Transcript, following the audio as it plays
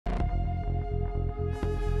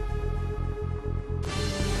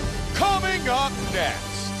up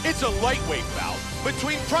next, it's a lightweight bout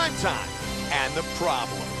between Primetime and The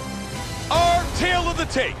Problem. Our tale of the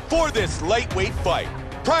tape for this lightweight fight.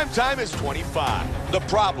 Primetime is 25. The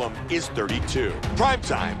Problem is 32.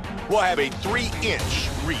 Primetime will have a 3-inch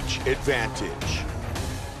reach advantage.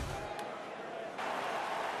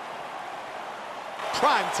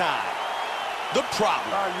 Primetime. The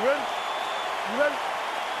Problem. You ready? You ready?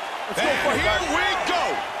 Let's go And fight, here we go.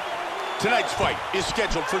 Tonight's fight is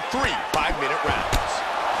scheduled for 3 5-minute rounds.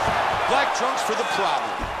 Black trunks for The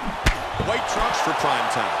Problem. White trunks for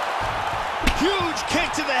Primetime. Huge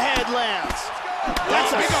kick to the head lands.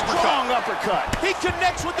 That's a big strong uppercut. He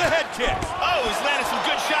connects with the head kick. Oh, he's landed some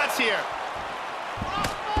good shots here.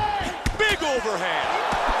 Big overhand.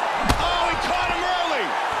 Oh, he caught him early.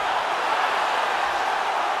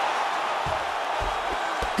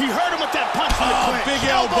 He hurt him with that punch from the clinch. Big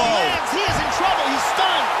elbow. Lands. He is in trouble. He's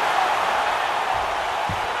stunned.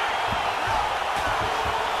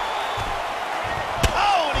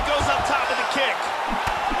 Oh, and he goes up top of the kick.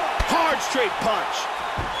 Hard straight punch.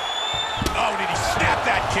 Oh, did he snap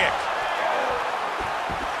that kick?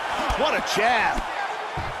 What a jab.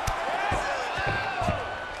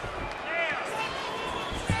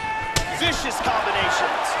 Vicious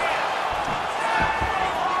combinations.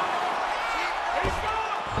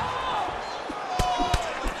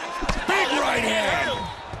 Big right hand.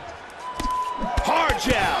 Hard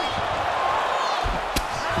jab.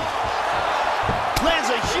 Lands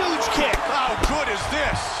a huge kick. How good is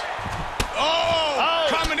this? Oh,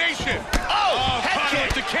 combination. Oh, head caught him kick.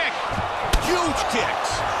 with the kick. Huge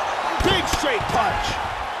kicks. Big straight punch.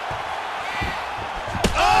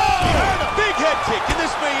 Oh, big head kick, and this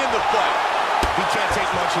may end the fight. He can't take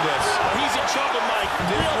much of this. He's in trouble, Mike.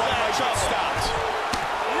 This Real one bad might get trouble. stopped.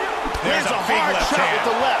 There's a big hard left shot hand. with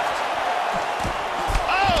the left.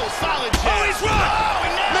 Oh, solid jab. Oh, he's run. Oh, he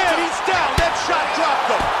nailed Man, him. he's down. That shot dropped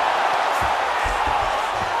him.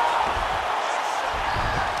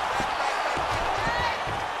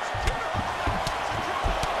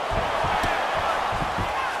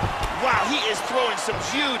 Wow, he is throwing some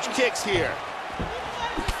huge kicks here.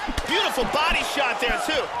 Beautiful body shot there,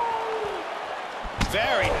 too.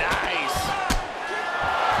 Very nice.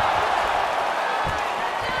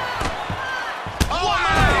 Oh,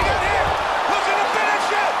 man, he got hit. Looking to finish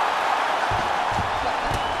it.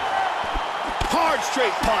 Hard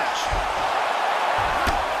straight punch.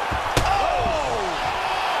 Oh!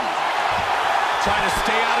 Trying to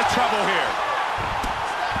stay out of trouble here.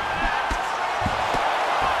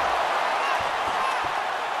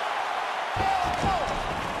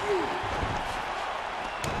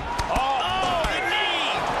 Oh, the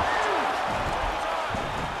knee.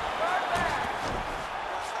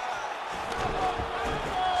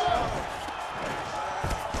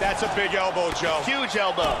 That's a big elbow, Joe. Huge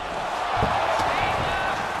elbow.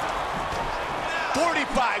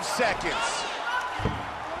 45 seconds.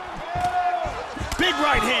 Big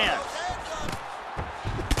right hand.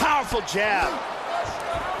 Powerful jab.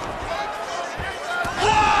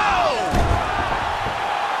 Whoa!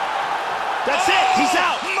 That's it. He's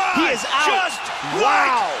out. He is out. Just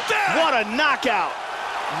wow. like that. What a knockout.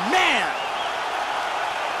 Man.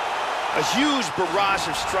 A huge barrage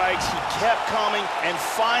of strikes. He kept coming and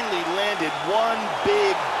finally landed one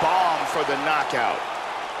big bomb for the knockout.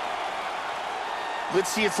 Let's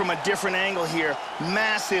see it from a different angle here.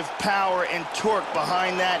 Massive power and torque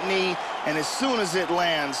behind that knee. And as soon as it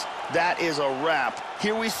lands, that is a wrap.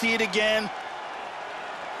 Here we see it again.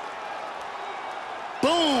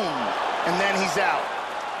 Boom! And then he's out.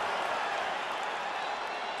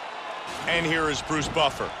 And here is Bruce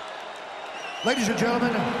Buffer. Ladies and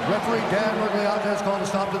gentlemen, referee Dan Mergliata has called a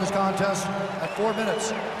stop to this contest at 4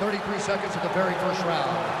 minutes, 33 seconds of the very first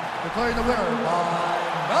round. Declaring the winner by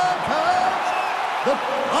knockout, The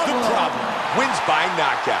The Problem wins by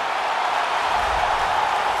knockout.